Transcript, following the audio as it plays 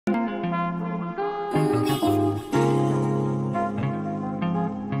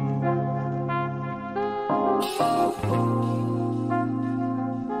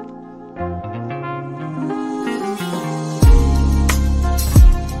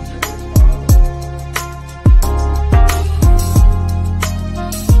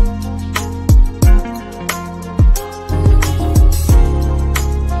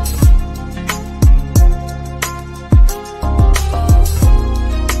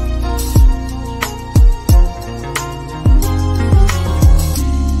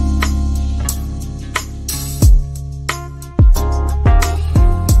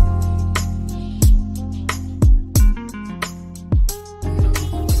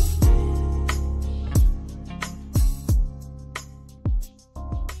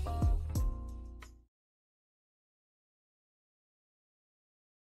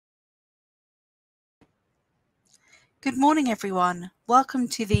Good morning, everyone. Welcome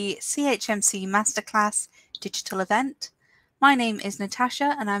to the ChMC Masterclass digital event. My name is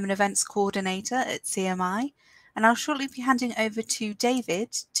Natasha and I'm an events coordinator at CMI, and I'll shortly be handing over to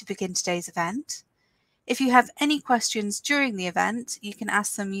David to begin today's event. If you have any questions during the event, you can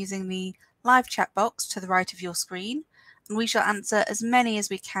ask them using the live chat box to the right of your screen, and we shall answer as many as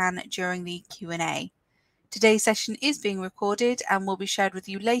we can during the Q&A. Today's session is being recorded and will be shared with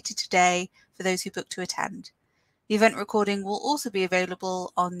you later today for those who book to attend. The event recording will also be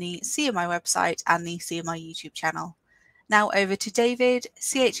available on the CMI website and the CMI YouTube channel. Now over to David,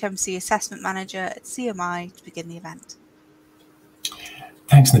 ChMC Assessment Manager at CMI, to begin the event.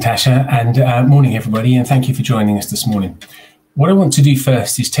 Thanks, Natasha, and morning everybody, and thank you for joining us this morning. What I want to do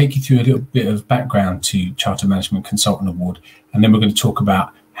first is take you through a little bit of background to Chartered Management Consultant Award, and then we're going to talk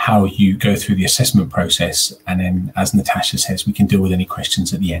about how you go through the assessment process, and then, as Natasha says, we can deal with any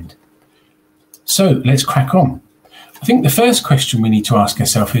questions at the end. So let's crack on. I think the first question we need to ask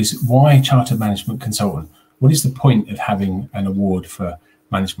ourselves is, why Chartered Management Consultant? What is the point of having an award for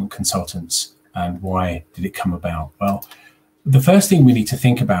management consultants, and why did it come about? Well, the first thing we need to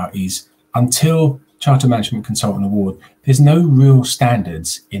think about is, until Chartered Management Consultant Award, there's no real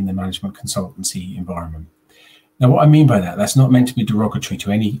standards in the management consultancy environment. Now, what I mean by that, that's not meant to be derogatory to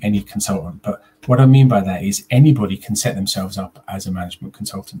any consultant, but what I mean by that is anybody can set themselves up as a management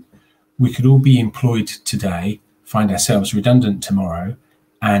consultant. We could all be employed today, find ourselves redundant tomorrow,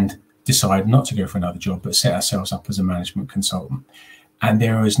 and decide not to go for another job, but set ourselves up as a management consultant. And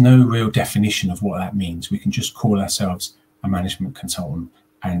there is no real definition of what that means. We can just call ourselves a management consultant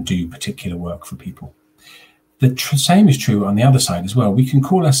and do particular work for people. The same is true on the other side as well. We can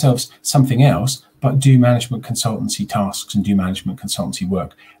call ourselves something else, but do management consultancy tasks and do management consultancy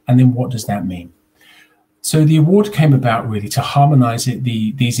work. And then what does that mean? So the award came about really to harmonise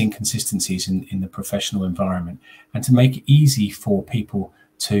these inconsistencies in the professional environment, and to make it easy for people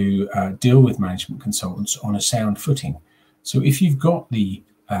to deal with management consultants on a sound footing. So if you've got the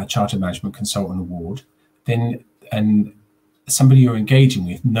Chartered Management Consultant Award, then somebody you're engaging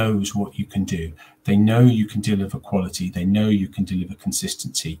with knows what you can do. They know you can deliver quality. They know you can deliver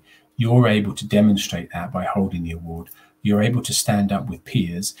consistency. You're able to demonstrate that by holding the award. You're able to stand up with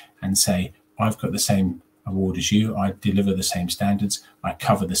peers and say, I've got the same award as you, I deliver the same standards, I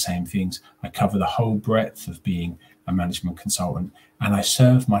cover the same things, I cover the whole breadth of being a management consultant, and I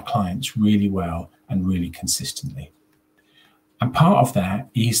serve my clients really well and really consistently. And part of that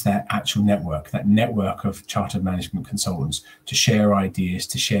is that actual network, that network of chartered management consultants, to share ideas,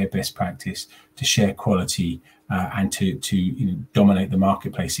 to share best practice, to share quality, and to dominate the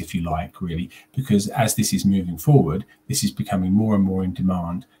marketplace, if you like, really, because as this is moving forward, this is becoming more and more in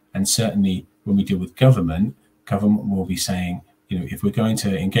demand. And certainly when we deal with government will be saying, if we're going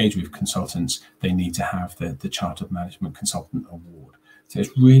to engage with consultants, they need to have the Chartered Management Consultant Award. So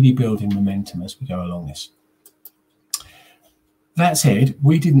it's really building momentum as we go along this. That said,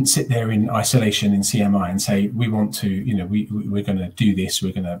 we didn't sit there in isolation in CMI and say, we want to, we're going to do this,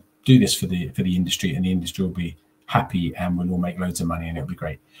 we're going to do this for the industry, and the industry will be happy and we'll all make loads of money and it'll be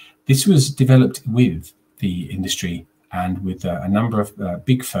great. This was developed with the industry and with a number of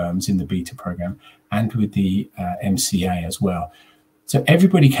big firms in the beta program, and with the MCA as well. So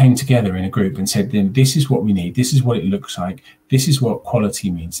everybody came together in a group and said, then this is what we need, this is what it looks like, this is what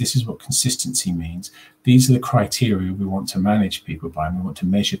quality means, this is what consistency means, these are the criteria we want to manage people by and we want to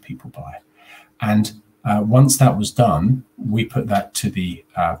measure people by. And once that was done, we put that to the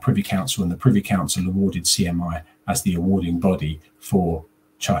Privy Council, and the Privy Council awarded CMI as the awarding body for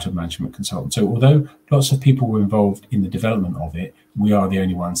Chartered Management Consultant. So although lots of people were involved in the development of it, we are the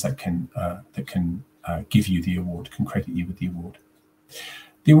only ones that can give you the award, can credit you with the award.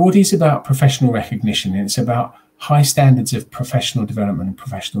 The award is about professional recognition, and it's about high standards of professional development and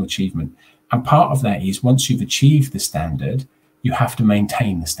professional achievement. And part of that is, once you've achieved the standard, you have to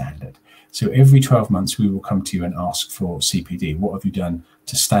maintain the standard. So every 12 months, we will come to you and ask for CPD. What have you done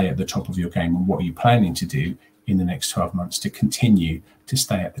to stay at the top of your game, and what are you planning to do in the next 12 months to continue to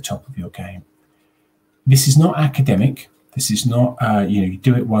stay at the top of your game? This is not academic. This is not, you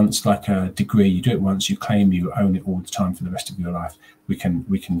do it once like a degree, you do it once, you claim you own it all the time for the rest of your life. We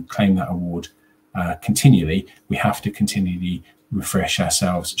can claim that award continually. We have to continually refresh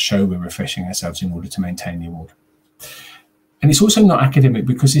ourselves, show we're refreshing ourselves in order to maintain the award. And it's also not academic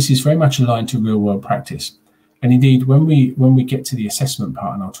because this is very much aligned to real world practice. And indeed, when we get to the assessment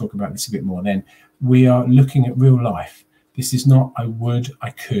part, and I'll talk about this a bit more then, we are looking at real life. This is not I would, I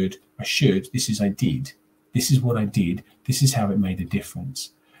could, I should, this is I did. This is what I did. This is how it made a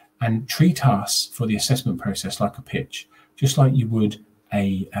difference. And treat us for the assessment process like a pitch, just like you would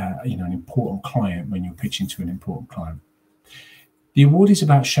an important client when you're pitching to an important client. The award is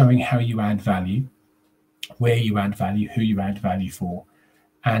about showing how you add value, where you add value, who you add value for,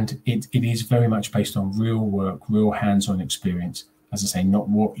 and it is very much based on real work, real hands-on experience. As I say, not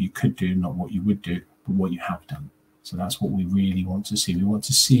what you could do, not what you would do, but what you have done. So that's what we really want to see. We want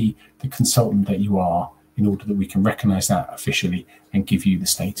to see the consultant that you are in order that we can recognize that officially and give you the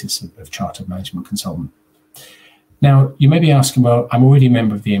status of Chartered Management Consultant. Now, you may be asking, well, I'm already a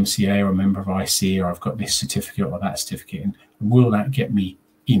member of the MCA or a member of IC, or I've got this certificate or that certificate, and will that get me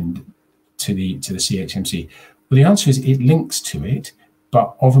in to the ChMC? Well, the answer is it links to it,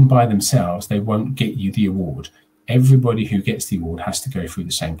 but of and by themselves, they won't get you the award. Everybody who gets the award has to go through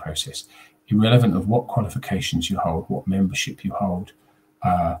the same process, irrelevant of what qualifications you hold, what membership you hold,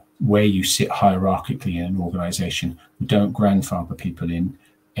 where you sit hierarchically in an organisation. We don't grandfather people in.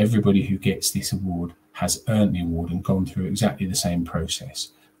 Everybody who gets this award has earned the award and gone through exactly the same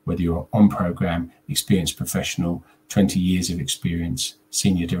process, whether you're on programme, experienced professional, 20 years of experience,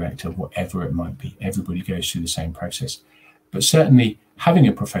 senior director, whatever it might be. Everybody goes through the same process. But certainly having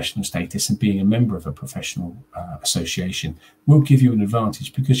a professional status and being a member of a professional association will give you an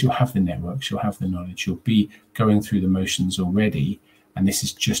advantage, because you'll have the networks, you'll have the knowledge, you'll be going through the motions already. And this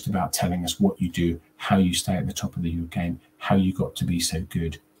is just about telling us what you do, how you stay at the top of your game, how you got to be so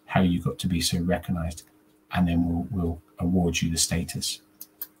good, how you got to be so recognised, and then we'll award you the status.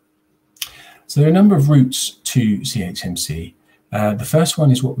 So there are a number of routes to ChMC. The first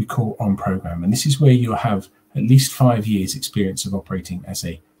one is what we call on programme, and this is where you'll have at least 5 years experience of operating as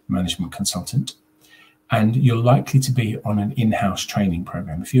a management consultant, and you're likely to be on an in-house training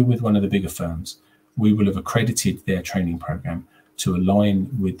program. If you're with one of the bigger firms, we will have accredited their training program to align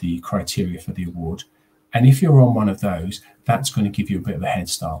with the criteria for the award. And if you're on one of those, that's going to give you a bit of a head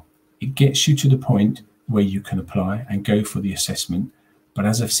start. It gets you to the point where you can apply and go for the assessment. But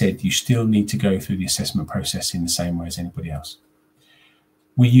as I've said, you still need to go through the assessment process in the same way as anybody else.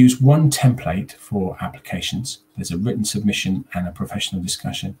 We use one template for applications. There's a written submission and a professional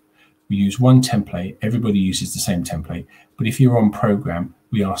discussion. We use one template. Everybody uses the same template. But if you're on programme,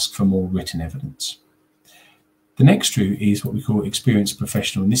 we ask for more written evidence. The next route is what we call experienced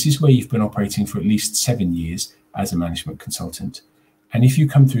professional. And this is where you've been operating for at least 7 years as a management consultant. And if you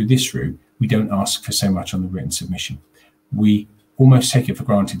come through this route, we don't ask for so much on the written submission. We almost take it for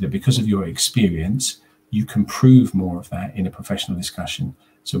granted that because of your experience, you can prove more of that in a professional discussion.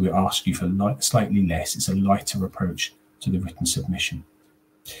 So we ask you for slightly less. It's a lighter approach to the written submission.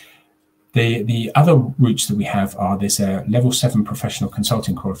 The other routes that we have are, there's a level 7 professional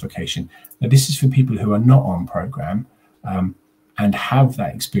consulting qualification. Now, this is for people who are not on programme and have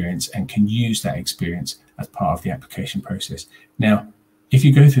that experience and can use that experience as part of the application process. Now, if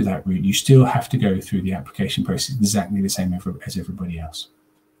you go through that route, you still have to go through the application process exactly the same as everybody else.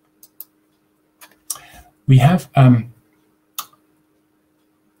 We have a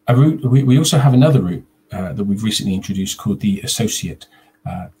route. We also have another route that we've recently introduced called the Associate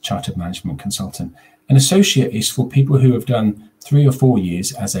Chartered Management Consultant. An associate is for people who have done 3 or 4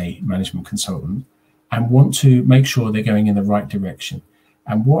 years as a management consultant and want to make sure they're going in the right direction.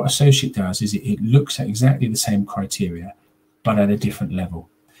 And what associate does is it looks at exactly the same criteria, but at a different level.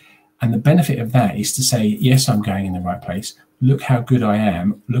 And the benefit of that is to say, yes, I'm going in the right place. Look how good I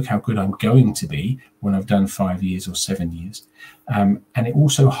am. Look how good I'm going to be when I've done 5 years or 7 years. And it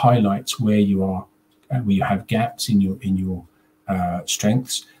also highlights where you are, where you have gaps in your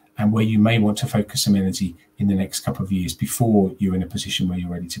strengths, and where you may want to focus some energy in the next couple of years before you're in a position where you're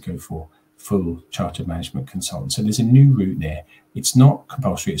ready to go for full chartered management consultant. So there's a new route there. It's not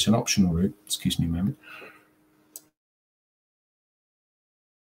compulsory, it's an optional route. Excuse me a moment.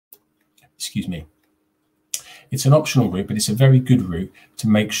 Excuse me. It's an optional route, but it's a very good route to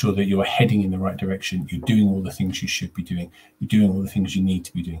make sure that you're heading in the right direction. You're doing all the things you should be doing. You're doing all the things you need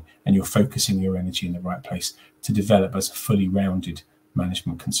to be doing, and you're focusing your energy in the right place to develop as a fully rounded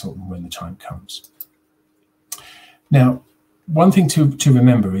management consultant when the time comes. Now, one thing to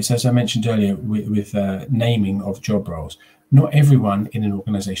remember is, as I mentioned earlier, with naming of job roles, not everyone in an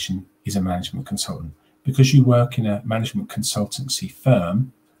organization is a management consultant. Because you work in a management consultancy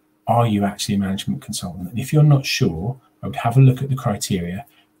firm, are you actually a management consultant? And if you're not sure, I would have a look at the criteria,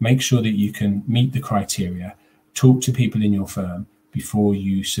 make sure that you can meet the criteria, talk to people in your firm before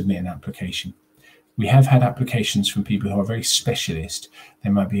you submit an application. We have had applications from people who are very specialist. They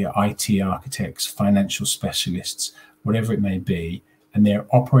might be IT architects, financial specialists, whatever it may be, and they're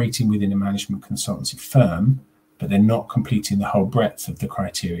operating within a management consultancy firm, but they're not completing the whole breadth of the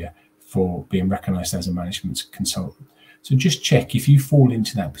criteria for being recognized as a management consultant. So just check, if you fall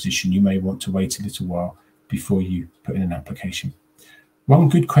into that position, you may want to wait a little while before you put in an application. One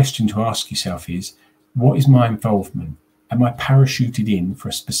good question to ask yourself is, what is my involvement? Am I parachuted in for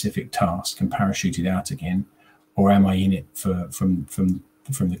a specific task and parachuted out again, or am I in it from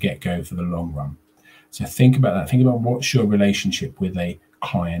the get-go for the long run? So think about that. Think about what's your relationship with a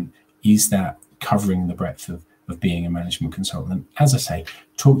client. Is that covering the breadth of being a management consultant? As I say,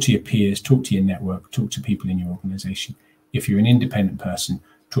 talk to your peers, talk to your network, talk to people in your organization. If you're an independent person,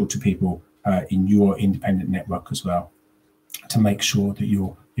 talk to people in your independent network as well, to make sure that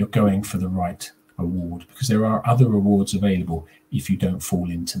you're going for the right award, because there are other awards available if you don't fall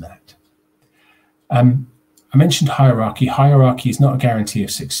into that. I mentioned hierarchy. Hierarchy is not a guarantee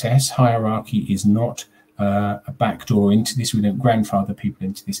of success. Hierarchy is not a backdoor into this. We don't grandfather people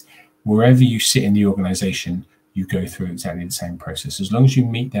into this. Wherever you sit in the organization, you go through exactly the same process. As long as you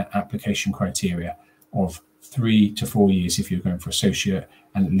meet that application criteria of 3 to 4 years if you're going for associate,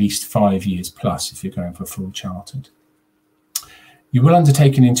 and at least 5 years plus if you're going for full chartered. You will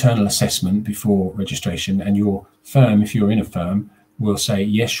undertake an internal assessment before registration, and your firm, if you're in a firm, will say,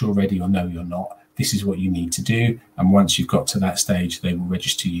 yes, you're ready, or no, you're not. This is what you need to do. And once you've got to that stage, they will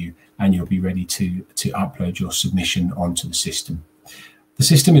register you and you'll be ready to upload your submission onto the system. The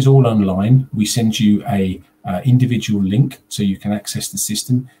system is all online. We send you a individual link so you can access the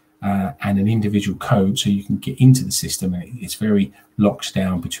system, and an individual code so you can get into the system. And it's very locked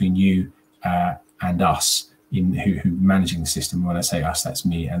down between you and us in who managing the system. When I say us, that's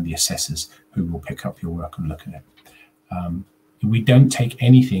me and the assessors who will pick up your work and look at it. We don't take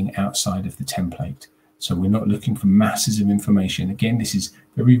anything outside of the template. So we're not looking for masses of information. Again, this is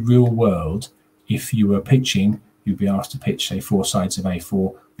very real world. If you were pitching, you'd be asked to pitch, say, 4 sides of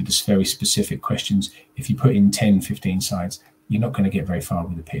A4 with just very specific questions. If you put in 10, 15 sides, you're not going to get very far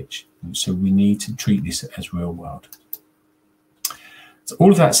with the pitch. So we need to treat this as real world. So all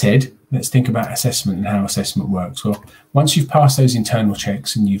of that said, let's think about assessment and how assessment works. Well, once you've passed those internal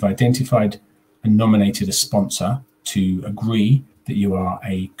checks and you've identified and nominated a sponsor to agree that you are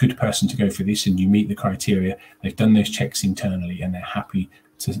a good person to go for this and you meet the criteria, they've done those checks internally and they're happy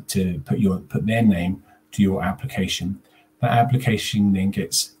to put their name to your application. That application then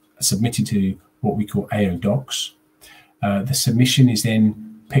gets submitted to what we call AO Docs. The submission is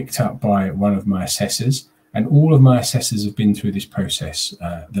then picked up by one of my assessors, and all of my assessors have been through this process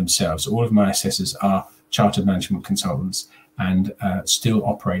themselves. All of my assessors are chartered management consultants and still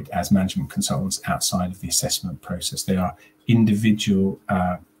operate as management consultants outside of the assessment process. They are individual,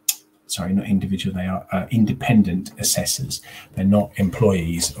 they are independent assessors. They're not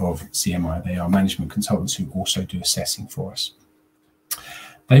employees of CMI. They are management consultants who also do assessing for us.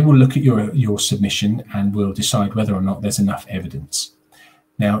 They will look at your submission and will decide whether or not there's enough evidence.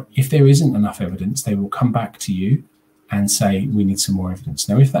 Now, if there isn't enough evidence, they will come back to you and say, we need some more evidence.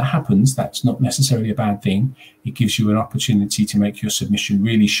 Now, if that happens, that's not necessarily a bad thing. It gives you an opportunity to make your submission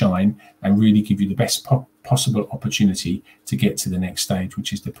really shine and really give you the best possible opportunity to get to the next stage,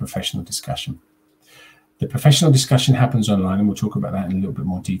 which is the professional discussion. The professional discussion happens online, and we'll talk about that in a little bit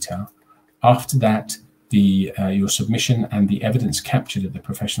more detail. After that, your submission and the evidence captured at the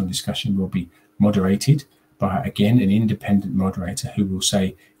professional discussion will be moderated by, again, an independent moderator who will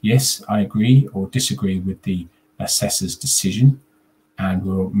say, yes, I agree or disagree with the assessor's decision, and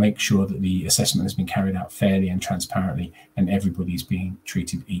we'll make sure that the assessment has been carried out fairly and transparently and everybody's being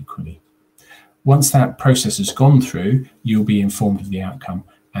treated equally. Once that process has gone through, you'll be informed of the outcome,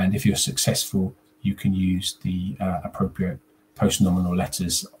 and if you're successful, you can use the appropriate post-nominal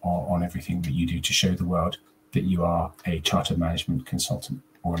letters on everything that you do to show the world that you are a chartered management consultant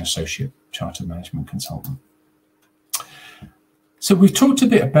or an associate chartered management consultant. So we've talked a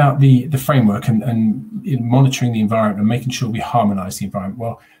bit about the framework and monitoring the environment and making sure we harmonize the environment.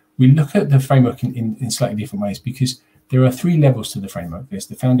 Well, we look at the framework in slightly different ways, because there are 3 levels to the framework. There's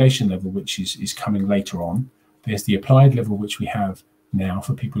the foundation level, which is coming later on. There's the applied level, which we have now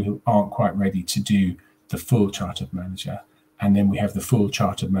for people who aren't quite ready to do the full chartered manager. And then we have the full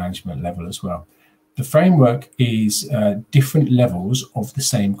chartered management level as well. The framework is different levels of the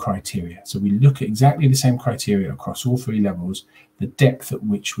same criteria. So we look at exactly the same criteria across all 3 levels. The depth at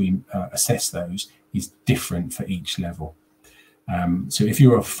which we assess those is different for each level. So if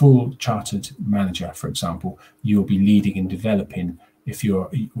you're a full chartered manager, for example, you'll be leading and developing. If you're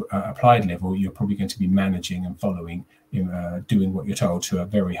applied level, you're probably going to be managing and following, doing what you're told to a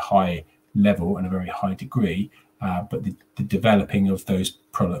very high level and a very high degree. But the developing of those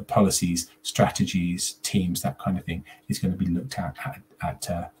policies, strategies, teams, that kind of thing is going to be looked at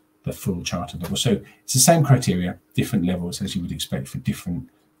the full chartered level. So it's the same criteria, different levels as you would expect for different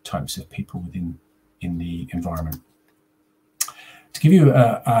types of people in the environment. To give you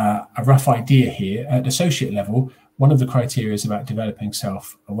a rough idea here, at associate level, one of the criteria is about developing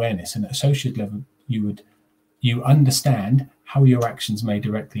self-awareness, and at associate level, you understand how your actions may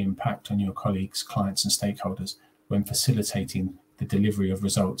directly impact on your colleagues, clients, and stakeholders when facilitating the delivery of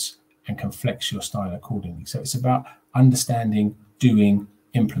results, and can flex your style accordingly. So it's about understanding, doing,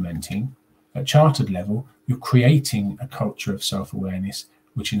 implementing. At chartered level, you're creating a culture of self-awareness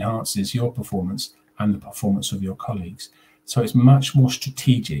which enhances your performance and the performance of your colleagues. So it's much more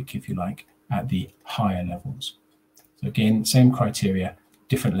strategic, if you like, at the higher levels. So again, same criteria,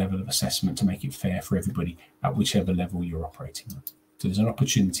 different level of assessment to make it fair for everybody at whichever level you're operating at. So there's an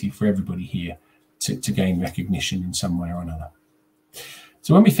opportunity for everybody here to gain recognition in some way or another.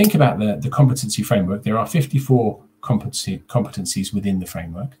 So when we think about the competency framework, there are 54 competencies within the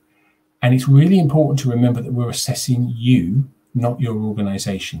framework. And it's really important to remember that we're assessing you, not your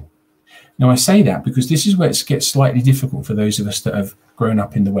organization. Now, I say that because this is where it gets slightly difficult for those of us that have grown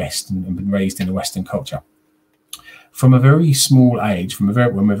up in the West and been raised in a Western culture. From a very small age, when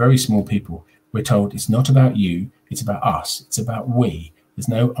we're very small people, we're told it's not about you, it's about us, it's about we. There's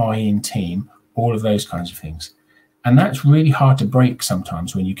no I in team, all of those kinds of things. And that's really hard to break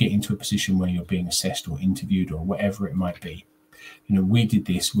sometimes when you get into a position where you're being assessed or interviewed or whatever it might be. You know, we did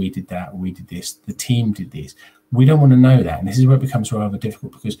this, we did that, we did this, the team did this. We don't want to know that. And this is where it becomes rather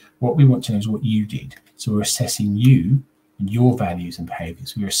difficult, because what we want to know is what you did. So we're assessing you and your values and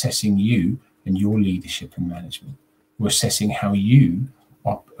behaviors. We're assessing you and your leadership and management. We're assessing how you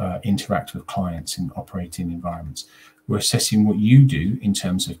interact with clients and operate in environments. We're assessing what you do in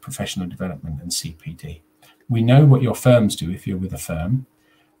terms of professional development and CPD. We know what your firms do if you're with a firm.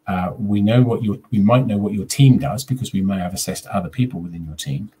 We might know what your team does because we may have assessed other people within your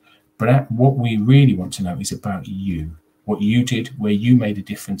team. But what we really want to know is about you, what you did, where you made a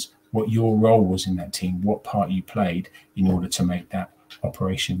difference, what your role was in that team, what part you played in order to make that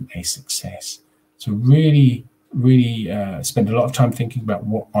operation a success. So really spend a lot of time thinking about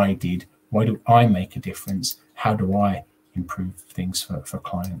what I did, why do I make a difference, how do I improve things for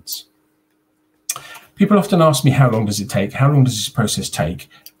clients. People often ask me, how long does it take? How long does this process take?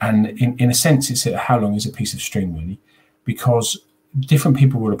 And in a sense, it's how long is a piece of string, really, because different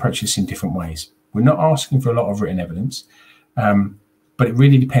people will approach this in different ways. We're not asking for a lot of written evidence, but it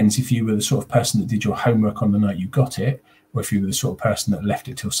really depends if you were the sort of person that did your homework on the night you got it, or if you were the sort of person that left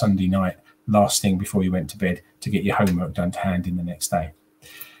it till Sunday night, last thing before you went to bed, to get your homework done to hand in the next day.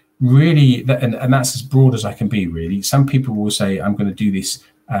 Really, and that's as broad as I can be, really. Some people will say, I'm going to do this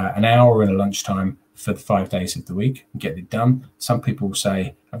an hour in a lunchtime for the 5 days of the week and get it done. Some people will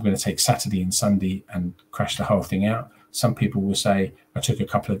say, I'm going to take Saturday and Sunday and crash the whole thing out. Some people will say, I took a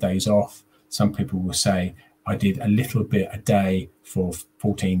couple of days off. Some people will say, I did a little bit a day for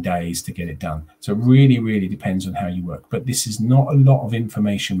 14 days to get it done. So it really depends on how you work. But this is not a lot of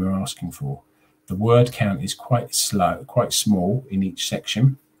information we're asking for. The word count is quite small in each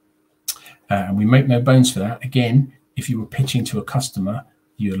section. And we make no bones for that. Again, if you were pitching to a customer,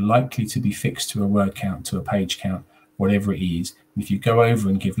 you're likely to be fixed to a word count, to a page count, whatever it is. And if you go over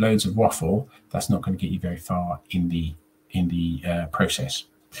and give loads of waffle, that's not going to get you very far in the process.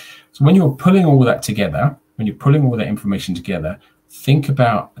 So when you're pulling all that together, when you're pulling all that information together, think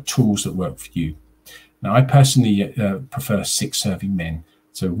about tools that work for you. Now, I personally prefer 6 serving men.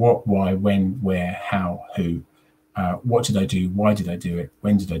 So what, why, when, where, how, who, what did I do, why did I do it,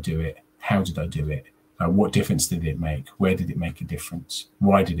 when did I do it, how did I do it, what difference did it make, where did it make a difference,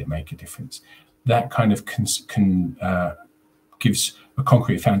 why did it make a difference. That kind of gives a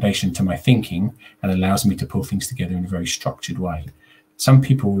concrete foundation to my thinking and allows me to pull things together in a very structured way. Some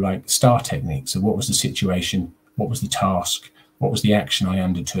people like STAR techniques. So what was the situation? What was the task? What was the action I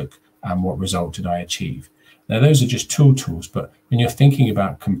undertook? And what result did I achieve? Now, those are just tools, but when you're thinking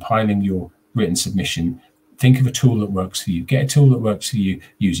about compiling your written submission, think of a tool that works for you. Get a tool that works for you,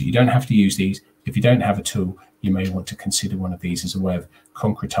 use it. You don't have to use these. If you don't have a tool, you may want to consider one of these as a way of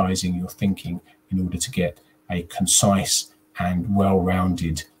concretizing your thinking in order to get a concise and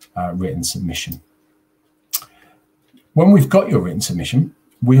well-rounded written submission. When we've got your written submission,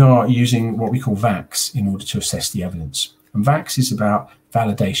 we are using what we call VAX in order to assess the evidence. And VAX is about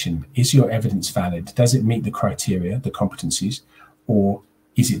validation. Is your evidence valid? Does it meet the criteria, the competencies, or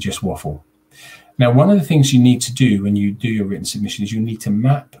is it just waffle? Now, one of the things you need to do when you do your written submission is you need to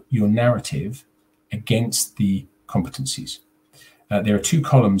map your narrative against the competencies. There are 2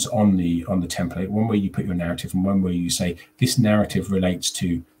 columns on the template, one where you put your narrative and one where you say this narrative relates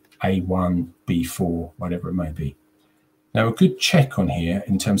to A1, B4, whatever it may be. Now, a good check on here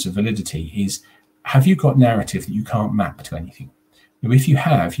in terms of validity is, have you got narrative that you can't map to anything? Now, if you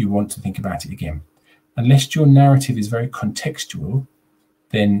have, you want to think about it again. Unless your narrative is very contextual,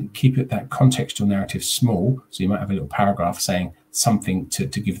 then keep it that contextual narrative small. So you might have a little paragraph saying something to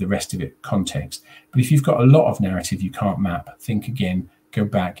give the rest of it context. But if you've got a lot of narrative you can't map, think again, go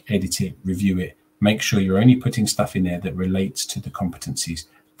back, edit it, review it, make sure you're only putting stuff in there that relates to the competencies.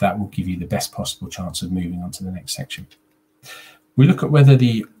 That will give you the best possible chance of moving on to the next section. We look at whether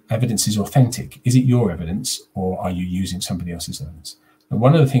the evidence is authentic. Is it your evidence, or are you using somebody else's evidence? And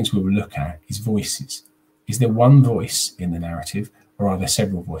one of the things we will look at is voices. Is there one voice in the narrative, or are there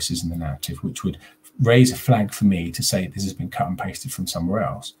several voices in the narrative, which would raise a flag for me to say this has been cut and pasted from somewhere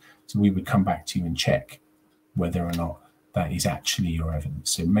else? So we would come back to you and check whether or not that is actually your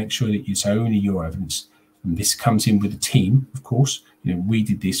evidence. So make sure that it's only your evidence. And this comes in with a team, of course. You know, we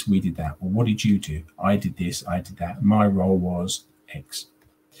did this, we did that. Well, what did you do? I did this, I did that. My role was X.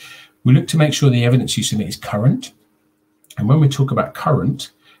 We look to make sure the evidence you submit is current. And when we talk about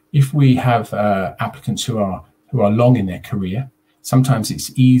current, if we have applicants who are long in their career, sometimes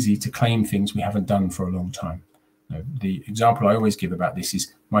it's easy to claim things we haven't done for a long time. You know, the example I always give about this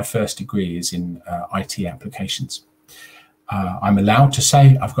is my first degree is in IT applications. I'm allowed to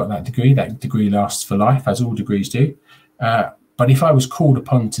say I've got that degree. That degree lasts for life, as all degrees do. But if I was called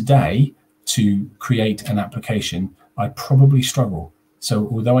upon today to create an application, I'd probably struggle. So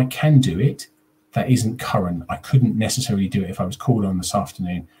although I can do it, that isn't current. I couldn't necessarily do it if I was called on this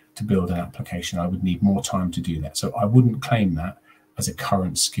afternoon to build an application. I would need more time to do that. So I wouldn't claim that as a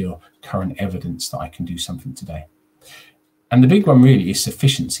current skill, current evidence that I can do something today. And the big one really is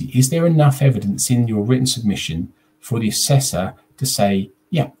sufficiency. Is there enough evidence in your written submission for the assessor to say,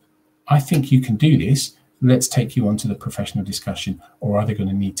 yeah, I think you can do this. Let's take you on to the professional discussion, or are they going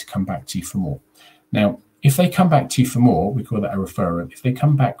to need to come back to you for more? Now, if they come back to you for more, we call that a referral. If they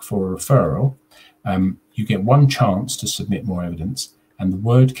come back for a referral, you get one chance to submit more evidence and the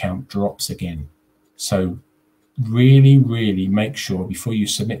word count drops again. So really, really make sure before you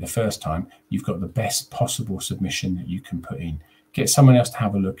submit the first time, you've got the best possible submission that you can put in. Get someone else to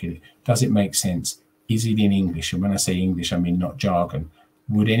have a look at it. Does it make sense? Is it in English? And when I say English, I mean not jargon.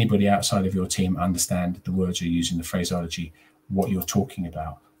 Would anybody outside of your team understand the words you're using, the phraseology, what you're talking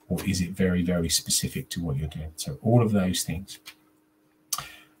about? Or is it very, very specific to what you're doing? So all of those things.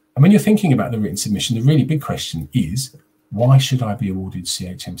 And when you're thinking about the written submission, the really big question is, why should I be awarded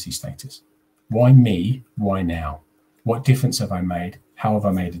ChMC status? Why me? Why now? What difference have I made? How have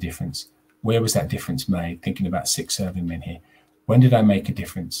I made a difference? Where was that difference made? Thinking about 6 serving men here. When did I make a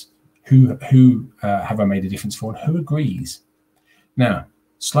difference? Who have I made a difference for, and who agrees? Now,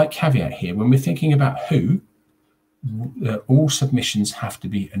 slight caveat here, when we're thinking about who, all submissions have to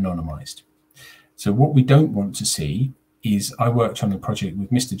be anonymized. So what we don't want to see is, I worked on a project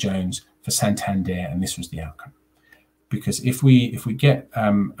with Mr. Jones for Santander, and this was the outcome. Because if we get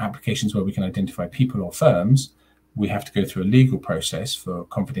applications where we can identify people or firms, we have to go through a legal process for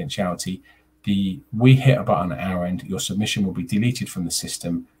confidentiality. We hit a button at our end, your submission will be deleted from the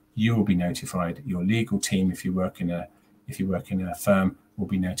system. You will be notified. Your legal team, if you work in a firm, will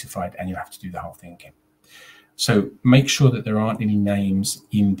be notified, and you have to do the whole thing again. So make sure that there aren't any names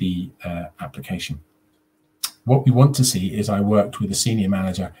in the application. What we want to see is, I worked with a senior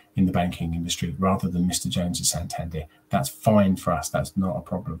manager in the banking industry rather than Mr. Jones at Santander. That's fine for us. That's not a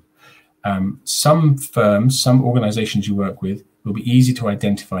problem. Some firms, some organizations you work with will be easy to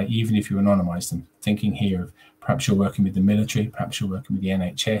identify even if you anonymize them. Thinking here of perhaps you're working with the military, perhaps you're working with the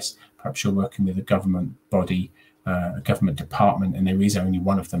NHS, perhaps you're working with a government body, a government department, and there is only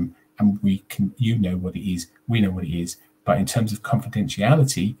one of them, and you know what it is, we know what it is, but in terms of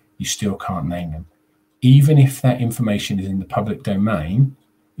confidentiality, you still can't name them. Even if that information is in the public domain,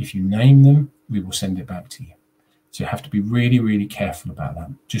 if you name them, we will send it back to you. So you have to be really, really careful about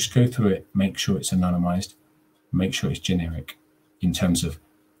that. Just go through it, make sure it's anonymized, make sure it's generic in terms of,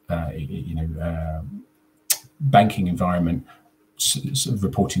 banking environment, sort of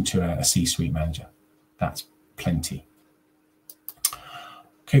reporting to a C-suite manager. That's plenty.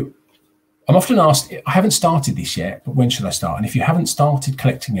 Okay, I'm often asked, I haven't started this yet, but when should I start? And if you haven't started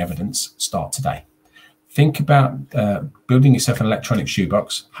collecting evidence, start today. Think about building yourself an electronic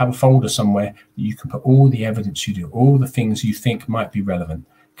shoebox. Have a folder somewhere that you can put all the evidence you do, all the things you think might be relevant.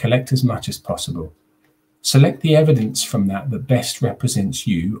 Collect as much as possible. Select the evidence from that best represents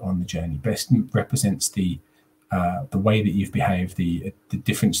you on the journey, best represents the way that you've behaved, the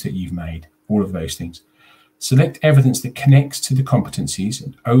difference that you've made, all of those things. Select evidence that connects to the competencies,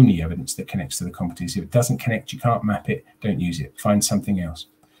 and only evidence that connects to the competencies. If it doesn't connect, you can't map it, don't use it. Find something else.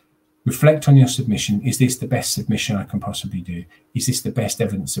 Reflect on your submission. Is this the best submission I can possibly do? Is this the best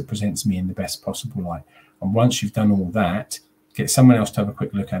evidence that presents me in the best possible light? And once you've done all that, get someone else to have a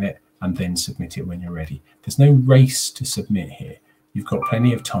quick look at it and then submit it when you're ready. There's no race to submit here. You've got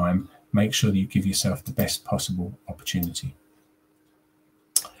plenty of time. Make sure that you give yourself the best possible opportunity.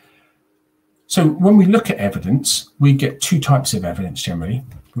 So when we look at evidence, we get two types of evidence generally.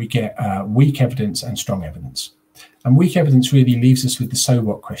 We get weak evidence and strong evidence. And weak evidence really leaves us with the so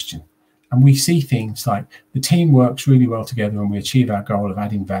what question. And we see things like the team works really well together and we achieve our goal of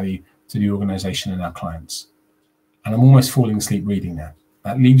adding value to the organization and our clients. And I'm almost falling asleep reading that.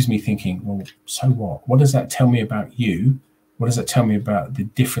 That leaves me thinking, well, so what? What does that tell me about you? What does it tell me about the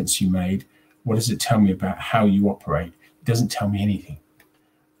difference you made? What does it tell me about how you operate? It doesn't tell me anything.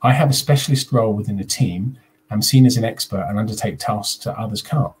 I have a specialist role within the team. I'm seen as an expert and undertake tasks that others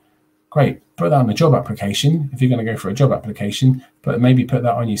can't. Great, put that on a job application. If you're going to go for a job application, but maybe put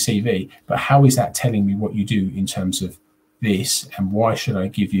that on your CV. But how is that telling me what you do in terms of this? And why should I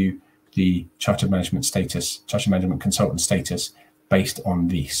give you the chartered management status, chartered management consultant status based on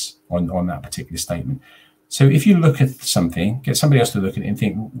this, on that particular statement? So if you look at something, get somebody else to look at it and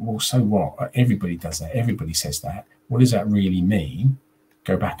think, well, so what? Everybody does that. Everybody says that. What does that really mean?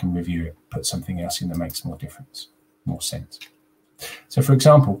 Go back and review it. Put something else in that makes more difference, more sense. So, for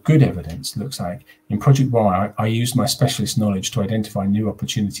example, good evidence looks like in Project Y, I used my specialist knowledge to identify new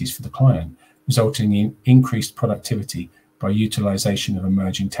opportunities for the client, resulting in increased productivity by utilization of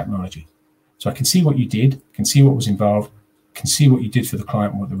emerging technology. So I can see what you did, can see what was involved, can see what you did for the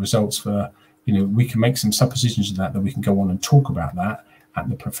client, what the results were. You know, we can make some suppositions of that we can go on and talk about that at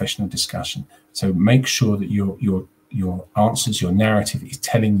the professional discussion. So make sure that your answers, your narrative is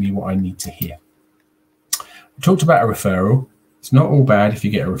telling me what I need to hear. We talked about a referral. It's not all bad if you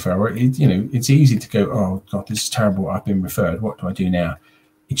get a referral. It's easy to go, oh God, this is terrible. I've been referred. What do I do now?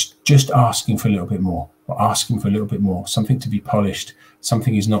 It's just asking for a little bit more, or asking for a little bit more, something to be polished.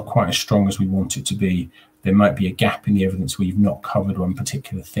 Something is not quite as strong as we want it to be. There might be a gap in the evidence where you've not covered one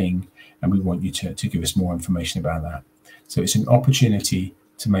particular thing, and we want you to give us more information about that. So it's an opportunity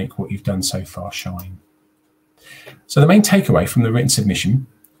to make what you've done so far shine. So the main takeaway from the written submission,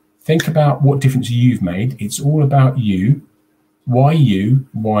 think about what difference you've made. It's all about you. Why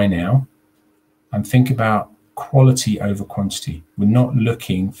now? And think about quality over quantity. We're not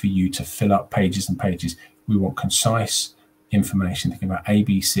looking for you to fill up pages and pages. We want concise information. Think about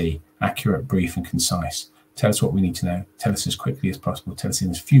ABC, accurate, brief, and concise. Tell us what we need to know. Tell us as quickly as possible. Tell us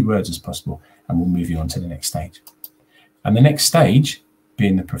in as few words as possible, and we'll move you on to the next stage. And the next stage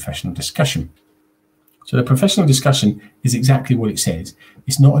being the professional discussion. So the professional discussion is exactly what it says.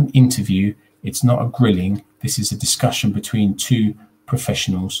 It's not an interview. It's not a grilling. This is a discussion between two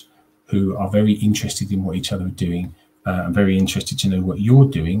professionals who are very interested in what each other are doing and very interested to know what you're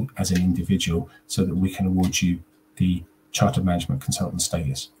doing as an individual so that we can award you the Chartered Management Consultant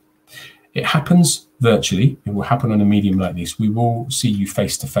status. It happens virtually. It will happen on a medium like this. We will see you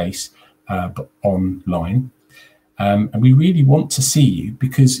face to face, but online. And we really want to see you,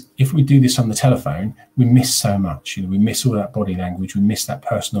 because if we do this on the telephone, we miss so much. We miss all that body language. We miss that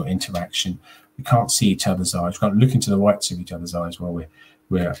personal interaction. We can't see each other's eyes. We can't look into the whites of each other's eyes while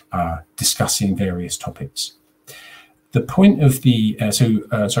we're discussing various topics. The point of the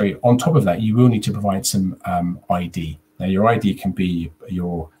on top of that, you will need to provide some ID. Now, your ID can be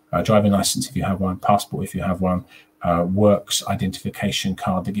your driving license if you have one, passport if you have one, works identification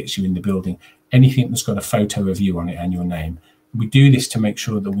card that gets you in the building, anything that's got a photo of you on it and your name. We do this to make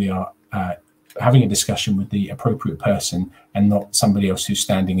sure that we are having a discussion with the appropriate person and not somebody else who's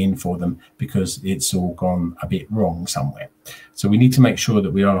standing in for them because it's all gone a bit wrong somewhere. So we need to make sure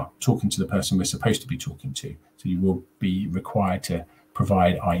that we are talking to the person we're supposed to be talking to. So you will be required to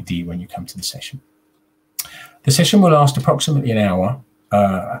provide ID when you come to the session. The session will last approximately an hour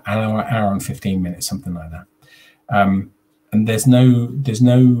and 15 minutes, something like that. And there's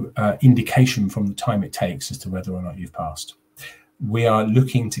no indication from the time it takes as to whether or not you've passed. We are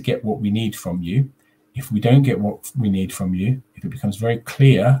looking to get what we need from you. If we don't get what we need from you, if it becomes very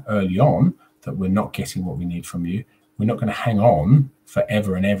clear early on that we're not getting what we need from you, we're not going to hang on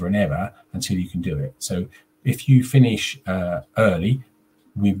forever and ever and ever until you can do it. So if you finish early,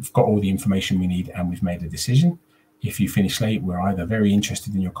 we've got all the information we need and we've made a decision. If you finish late, we're either very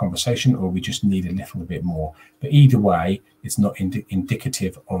interested in your conversation or we just need a little bit more. But either way, it's not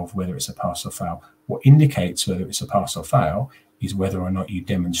indicative of whether it's a pass or fail. What indicates whether it's a pass or fail is whether or not you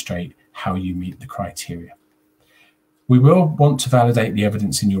demonstrate how you meet the criteria. We will want to validate the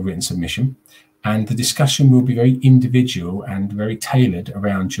evidence in your written submission, and the discussion will be very individual and very tailored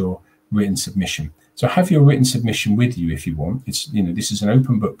around your written submission. So have your written submission with you if you want. It's, this is an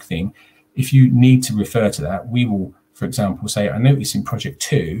open book thing. If you need to refer to that, we will, for example, say, I noticed in Project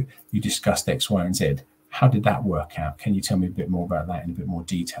 2, you discussed X, Y, and Z. how did that work out? Can you tell me a bit more about that in a bit more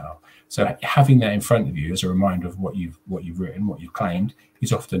detail? So having that in front of you as a reminder of what you've written, what you've claimed,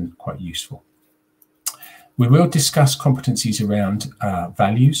 is often quite useful. We will discuss competencies around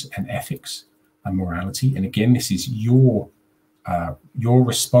values and ethics and morality. And again, this is your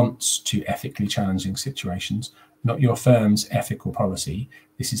response to ethically challenging situations, not your firm's ethical policy.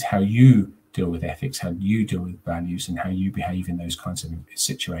 This is how you deal with ethics, how you deal with values, and how you behave in those kinds of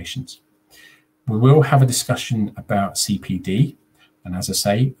situations. We will have a discussion about CPD. And as I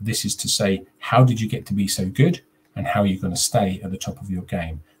say, this is to say, how did you get to be so good, and how are you going to stay at the top of your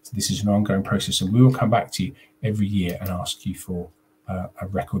game? So this is an ongoing process, and we will come back to you every year and ask you for a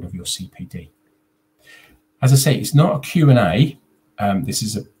record of your CPD. As I say, it's not a Q&A. This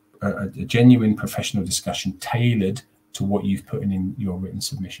is a genuine professional discussion tailored to what you've put in your written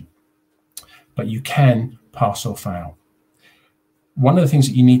submission. But you can pass or fail. One of the things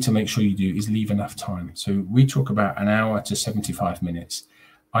that you need to make sure you do is leave enough time. So we talk about an hour to 75 minutes.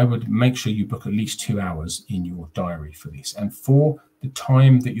 I would make sure you book at least 2 hours in your diary for this. And for the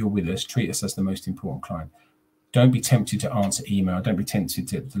time that you're with us, treat us as the most important client. Don't be tempted to answer email. Don't be tempted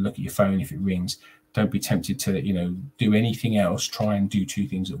to look at your phone if it rings. Don't be tempted to, do anything else. Try and do 2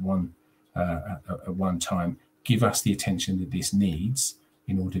 things at one time. Give us the attention that this needs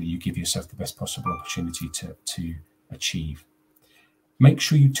in order that you give yourself the best possible opportunity to achieve. Make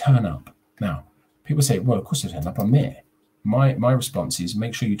sure you turn up. Now, people say, well, of course I turn up, I'm there. My response is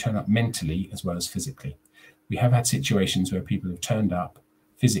make sure you turn up mentally as well as physically. We have had situations where people have turned up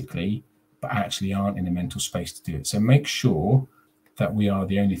physically, but actually aren't in a mental space to do it. So make sure that we are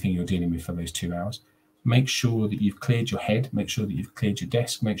the only thing you're dealing with for those 2 hours. Make sure that you've cleared your head. Make sure that you've cleared your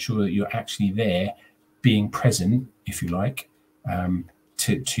desk. Make sure that you're actually there, being present, if you like,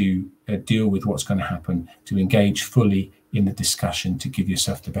 to deal with what's going to happen, to engage fully in the discussion, to give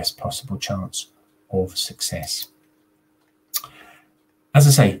yourself the best possible chance of success. As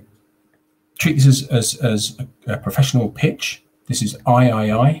I say, treat this as a professional pitch. This is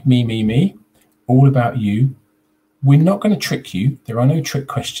I, me, all about you. We're not going to trick you. There are no trick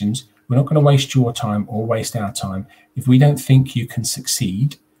questions. We're not going to waste your time or waste our time. If we don't think you can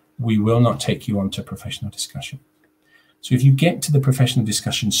succeed, we will not take you on to professional discussion. So if you get to the professional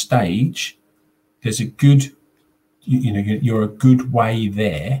discussion stage, there's a good, you're a good way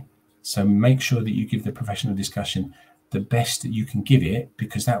there. So make sure that you give the professional discussion the best that you can give it,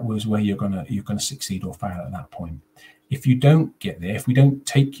 because that was where you're gonna succeed or fail at that point. If you don't get there, if we don't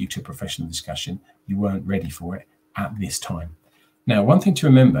take you to professional discussion, you weren't ready for it at this time. Now, one thing to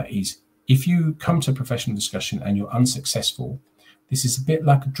remember is if you come to professional discussion and you're unsuccessful, this is a bit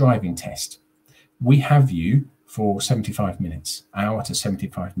like a driving test. We have you for 75 minutes, hour to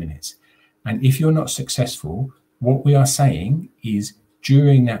 75 minutes. And if you're not successful, what we are saying is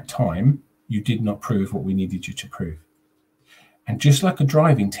during that time, you did not prove what we needed you to prove. And just like a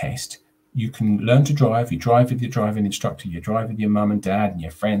driving test, you can learn to drive. You drive with your driving instructor, you drive with your mum and dad and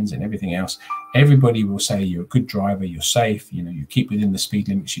your friends and everything else. Everybody will say you're a good driver, you're safe, you keep within the speed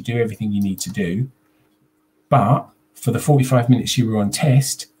limits, you do everything you need to do. But for the 45 minutes you were on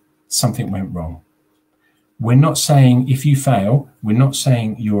test, something went wrong. We're not saying if you fail, we're not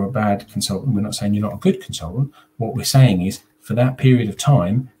saying you're a bad consultant, we're not saying you're not a good consultant. What we're saying is for that period of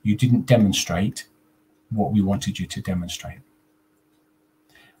time, you didn't demonstrate what we wanted you to demonstrate.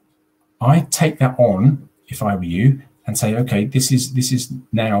 I take that on, if I were you, and say, okay, this is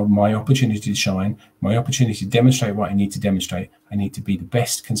now my opportunity to shine, my opportunity to demonstrate what I need to demonstrate. I need to be the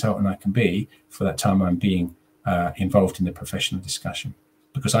best consultant I can be for that time I'm being involved in the professional discussion,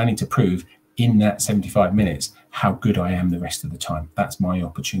 because I need to prove in that 75 minutes how good I am the rest of the time. That's my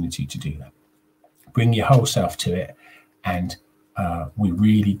opportunity to do that. Bring your whole self to it, and we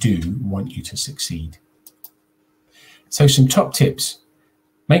really do want you to succeed. So some top tips.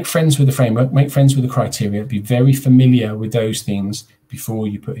 Make friends with the framework, make friends with the criteria, be very familiar with those things before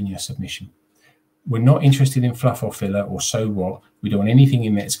you put in your submission. We're not interested in fluff or filler or so what. We don't want anything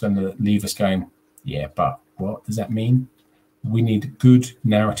in there that's going to leave us going, yeah, but what does that mean? We need a good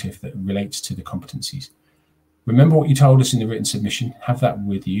narrative that relates to the competencies. Remember what you told us in the written submission. Have that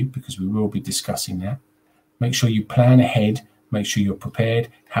with you, because we will be discussing that. Make sure you plan ahead. Make sure you're prepared.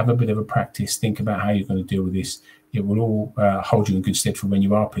 Have a bit of a practice. Think about how you're going to deal with this. It will all hold you in good stead for when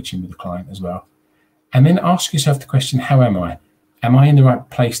you are pitching with the client as well. And then ask yourself the question, how am I? Am I in the right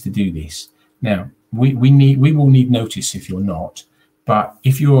place to do this? Now, we will need notice if you're not. But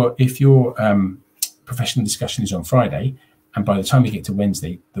if your professional discussion is on Friday, and by the time you get to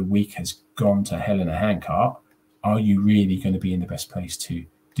Wednesday, the week has gone to hell in a handcart, are you really going to be in the best place to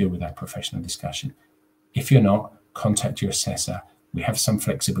deal with that professional discussion? If you're not, contact your assessor. We have some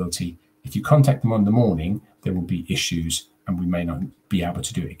flexibility. If you contact them on the morning, there will be issues and we may not be able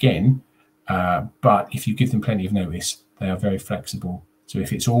to do it again. But if you give them plenty of notice, they are very flexible. So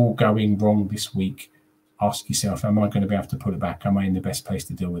if it's all going wrong this week, ask yourself, am I going to be able to put it back? Am I in the best place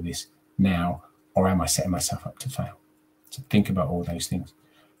to deal with this now? Or am I setting myself up to fail? So think about all those things.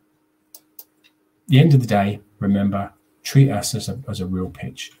 At the end of the day, remember, treat us as a real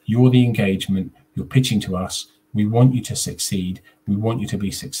pitch. You're the engagement. You're pitching to us. We want you to succeed. We want you to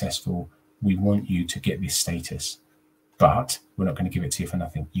be successful. We want you to get this status. But we're not going to give it to you for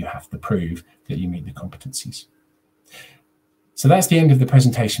nothing. You have to prove that you meet the competencies. So that's the end of the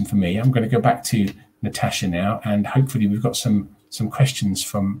presentation for me. I'm going to go back to Natasha now, and hopefully we've got some questions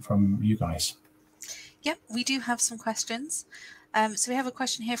from you guys. Yep, we do have some questions. So we have a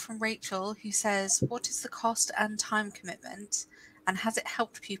question here from Rachel who says, what is the cost and time commitment, and has it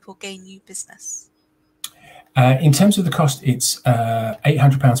helped people gain new business? In terms of the cost, it's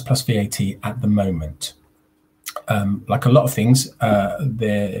 £800 plus VAT at the moment. Like a lot of things,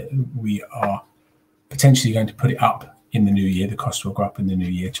 we are potentially going to put it up in the new year. The cost will go up in the new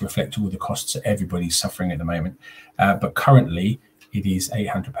year to reflect all the costs that everybody's suffering at the moment. But currently, it is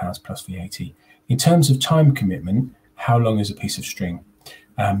 £800 plus VAT. In terms of time commitment, how long is a piece of string?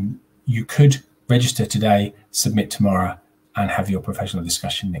 You could register today, submit tomorrow, and have your professional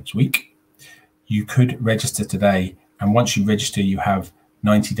discussion next week. You could register today, and once you register, you have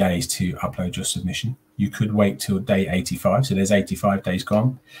 90 days to upload your submission. You could wait till day 85, so there's 85 days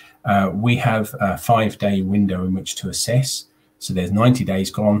gone. We have a 5-day window in which to assess, so there's 90 days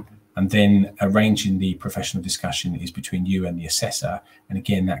gone, and then arranging the professional discussion is between you and the assessor, and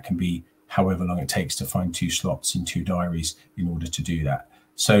again, that can be however long it takes to find 2 slots in 2 diaries in order to do that.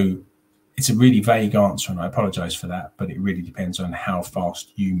 So it's a really vague answer, and I apologise for that, but it really depends on how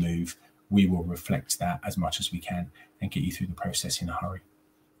fast you move. We will reflect that as much as we can and get you through the process in a hurry.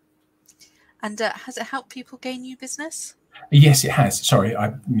 And has it helped people gain new business? Yes, it has. Sorry,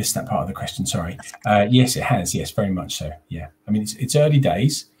 I missed that part of the question. Sorry. Yes, it has. Yes, very much so. Yeah. I mean, it's early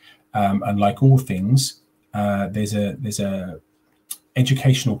days, and like all things, there's a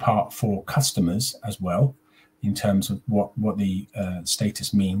educational part for customers as well, in terms of what the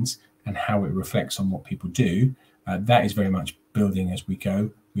status means and how it reflects on what people do. That is very much building as we go.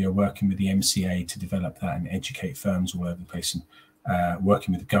 We are working with the MCA to develop that and educate firms all over the place, and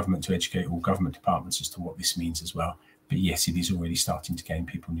working with the government to educate all government departments as to what this means as well. But yes, it is already starting to gain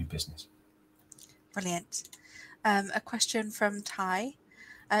people new business. Brilliant. A question from Ty.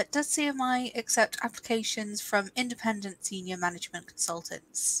 Does CMI accept applications from independent senior management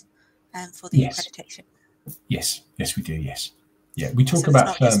consultants for the accreditation? Yes, we do. Yes, yeah. We talk so about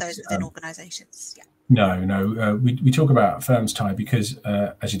not firms just those within organisations. Yeah. No. We talk about firms, Ty, because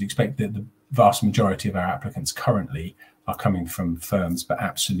as you'd expect, the vast majority of our applicants currently are coming from firms, but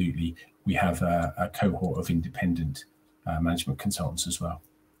absolutely we have a cohort of independent management consultants as well.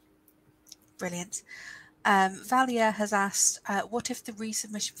 Brilliant. Valia has asked, what if the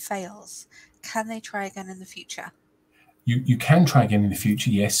resubmission fails? Can they try again in the future? You can try again in the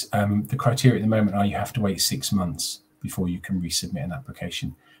future, yes. The criteria at the moment are you have to wait 6 months before you can resubmit an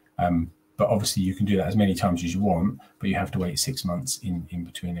application. But obviously you can do that as many times as you want, but you have to wait 6 months in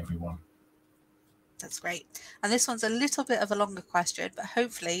between every one. That's great. And this one's a little bit of a longer question, but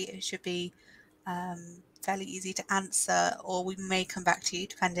hopefully it should be fairly easy to answer, or we may come back to you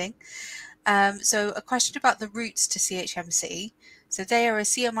depending. So a question about the routes to ChMC. So they are a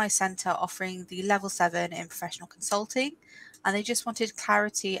CMI centre offering the level 7 in professional consulting, and they just wanted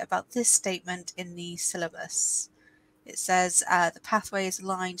clarity about this statement in the syllabus. It says the pathway is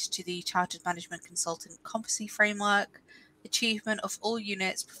aligned to the Chartered Management Consultant Competency Framework. Achievement of all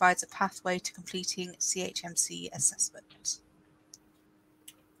units provides a pathway to completing ChMC assessment.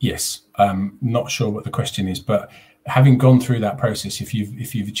 Yes, not sure what the question is, but having gone through that process, if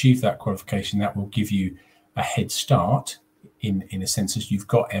you've achieved that qualification, that will give you a head start in a sense, as you've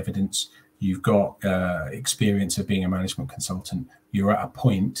got evidence, you've got experience of being a management consultant. You're at a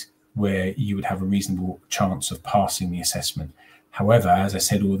point where you would have a reasonable chance of passing the assessment. However, as I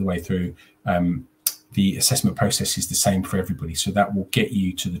said all the way through, the assessment process is the same for everybody, so that will get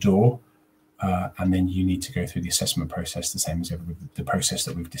you to the door, and then you need to go through the assessment process, the same as the process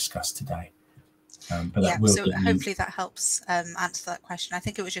that we've discussed today. But yeah, so hopefully that helps answer that question. I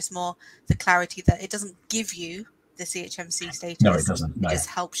think it was just more the clarity that it doesn't give you the ChMC status. No, it doesn't. No. It just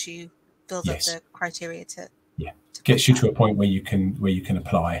helps you build up the criteria to. Yeah, gets you to a point where you can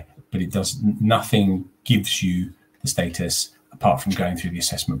apply, but it does nothing gives you the status apart from going through the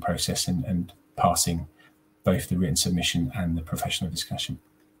assessment process and passing both the written submission and the professional discussion.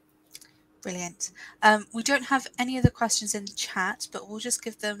 Brilliant. We don't have any other questions in the chat, but we'll just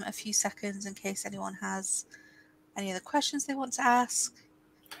give them a few seconds in case anyone has any other questions they want to ask.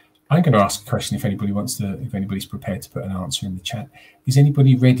 I'm going to ask a question if anybody wants to, if anybody's prepared to put an answer in the chat. Is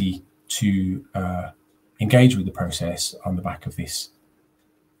anybody ready to engage with the process on the back of this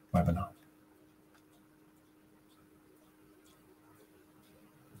webinar?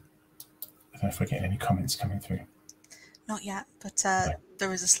 I don't know if we're getting any comments coming through. Not yet, but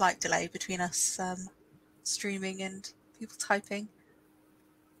there is a slight delay between us streaming and people typing.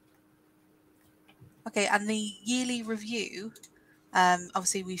 Okay, and the yearly review,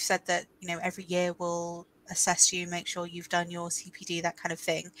 obviously we've said that, you know, every year we'll assess you, make sure you've done your CPD, that kind of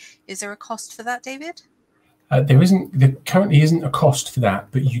thing. Is there a cost for that, David? There currently isn't a cost for that,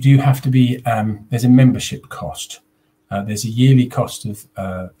 but you do have to be, there's a membership cost. There's a yearly cost of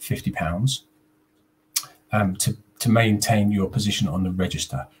 £50 to maintain your position on the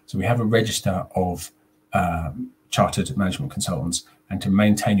register. So we have a register of chartered management consultants, and to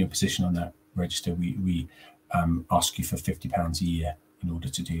maintain your position on that register, we ask you for £50 a year in order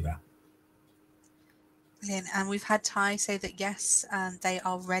to do that. Brilliant. And we've had Ty say that yes, they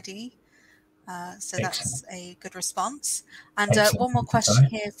are ready. So Excellent. That's a good response. And one more Thank you, question Ty.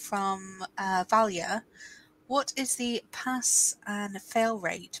 here from Valia. What is the pass and fail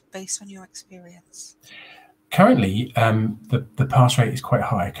rate based on your experience? Currently, the pass rate is quite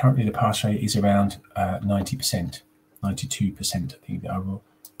high. Currently, the pass rate is around 90%, 92%. I think. I will,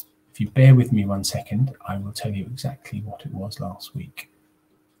 if you bear with me 1 second, I will tell you exactly what it was last week.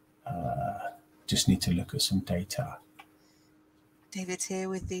 Just need to look at some data. David's here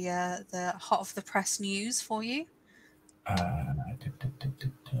with the hot off the press news for you.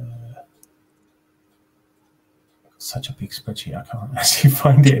 Such a big spreadsheet, I can't actually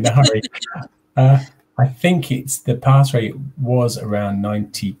find it in a hurry. I think it's the pass rate was around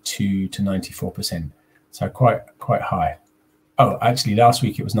 92 to 94%, so quite high. Oh, actually, last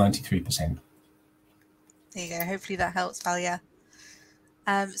week it was 93%. There you go. Hopefully that helps, Valia.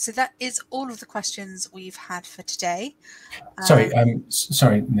 So that is all of the questions we've had for today. Sorry,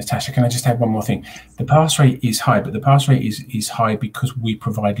 Natasha, can I just add one more thing? The pass rate is high, but the pass rate is high because we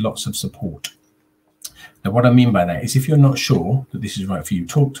provide lots of support. Now, what I mean by that is if you're not sure that this is right for you,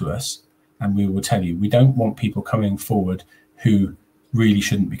 talk to us and we will tell you. We don't want people coming forward who really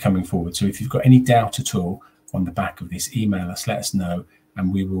shouldn't be coming forward. So if you've got any doubt at all on the back of this, email us, let us know,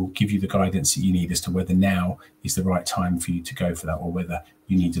 and we will give you the guidance that you need as to whether now is the right time for you to go for that, or whether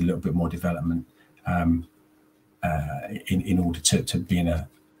you need a little bit more development in order to be in a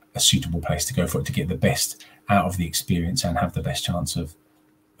suitable place to go for it, to get the best out of the experience and have the best chance of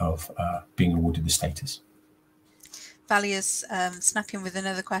being awarded the status. Valia's snuck in with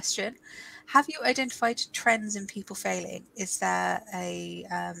another question. Have you identified trends in people failing? Is there a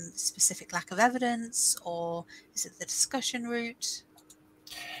specific lack of evidence, or is it the discussion route?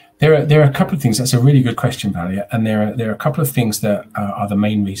 There are a couple of things. That's a really good question, Valia, and there are a couple of things that are the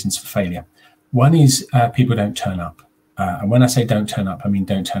main reasons for failure. One is people don't turn up, and when I say don't turn up, I mean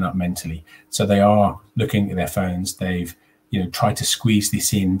don't turn up mentally. So they are looking at their phones. They've tried to squeeze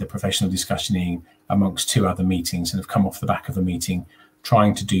this in, the professional discussioning, amongst two other meetings, and have come off the back of a meeting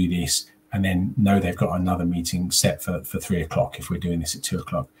trying to do this, and then know they've got another meeting set for 3 o'clock if we're doing this at 2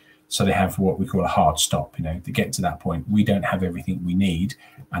 o'clock. So they have what we call a hard stop, to get to that point. We don't have everything we need,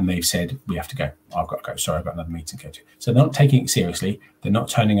 and they've said, we have to go. I've got to go. Sorry, I've got another meeting to go to. So they're not taking it seriously. They're not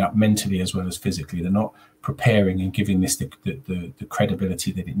turning up mentally as well as physically. They're not preparing and giving this the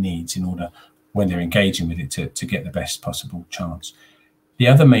credibility that it needs in order, when they're engaging with it, to get the best possible chance. The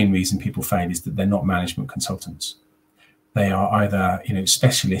other main reason people fail is that they're not management consultants. They are either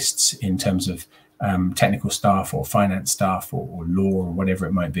specialists in terms of technical staff or finance staff or law or whatever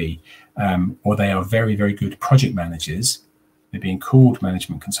it might be, or they are very, very good project managers. They're being called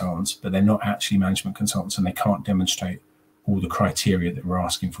management consultants, but they're not actually management consultants, and they can't demonstrate all the criteria that we're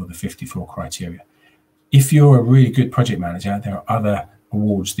asking for, the 54 criteria. If you're a really good project manager, there are other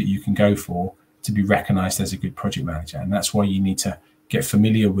awards that you can go for to be recognized as a good project manager, and that's why you need to get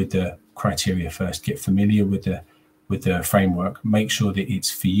familiar with the criteria first, get familiar with the framework, make sure that it's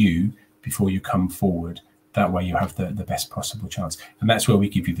for you before you come forward. That way you have the best possible chance. And that's where we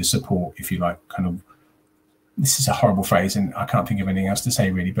give you the support, if you like, kind of, this is a horrible phrase and I can't think of anything else to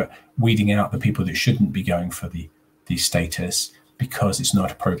say really, but weeding out the people that shouldn't be going for the status because it's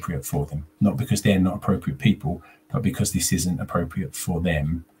not appropriate for them. Not because they're not appropriate people, but because this isn't appropriate for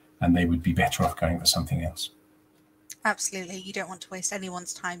them and they would be better off going for something else. Absolutely. You don't want to waste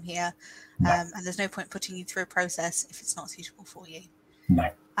anyone's time here. No. And there's no point putting you through a process if it's not suitable for you.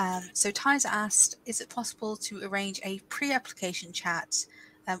 No. So Ty's asked, is it possible to arrange a pre-application chat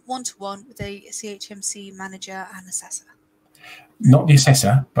one-to-one with a ChMC manager and assessor. Not the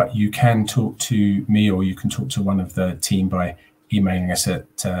assessor, but you can talk to me or you can talk to one of the team by emailing us at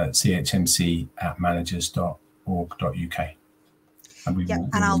chmc@managers.org.uk.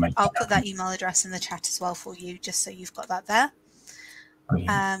 And I'll put that email address in the chat as well for you, just so you've got that there.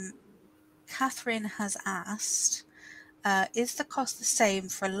 Catherine has asked, is the cost the same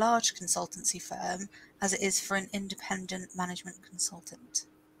for a large consultancy firm as it is for an independent management consultant?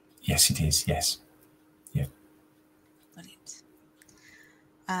 Yes, it is. Yes. Yeah. Brilliant.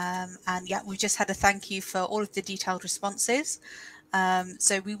 And yeah, we just had a thank you for all of the detailed responses.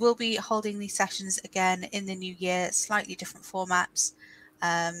 So we will be holding these sessions again in the new year, slightly different formats.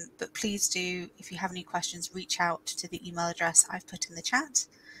 But please do, if you have any questions, reach out to the email address I've put in the chat.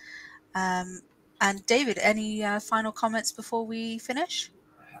 And David, any final comments before we finish?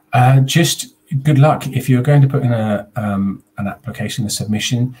 Just good luck. If you're going to put in an application, a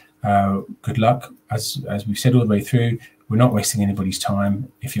submission, good luck. As we've said all the way through, we're not wasting anybody's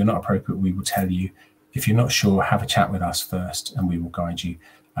time. If you're not appropriate, we will tell you. If you're not sure, have a chat with us first and we will guide you.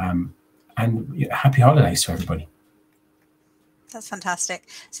 And happy holidays to everybody. That's fantastic.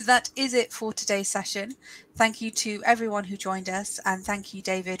 So that is it for today's session. Thank you to everyone who joined us, and thank you,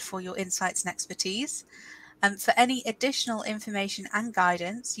 David, for your insights and expertise. For any additional information and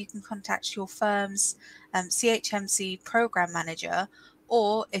guidance, you can contact your firm's ChMC program manager,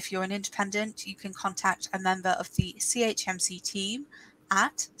 or if you're an independent, you can contact a member of the ChMC team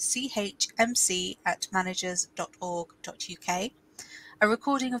at chmc@managers.org.uk. A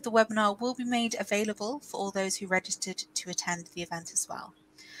recording of the webinar will be made available for all those who registered to attend the event as well.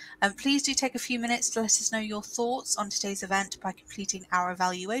 Please do take a few minutes to let us know your thoughts on today's event by completing our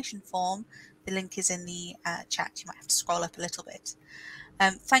evaluation form. The link is in the chat. You might have to scroll up a little bit.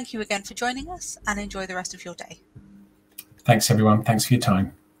 Thank you again for joining us, and enjoy the rest of your day. Thanks, everyone. Thanks for your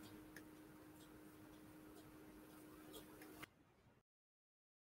time.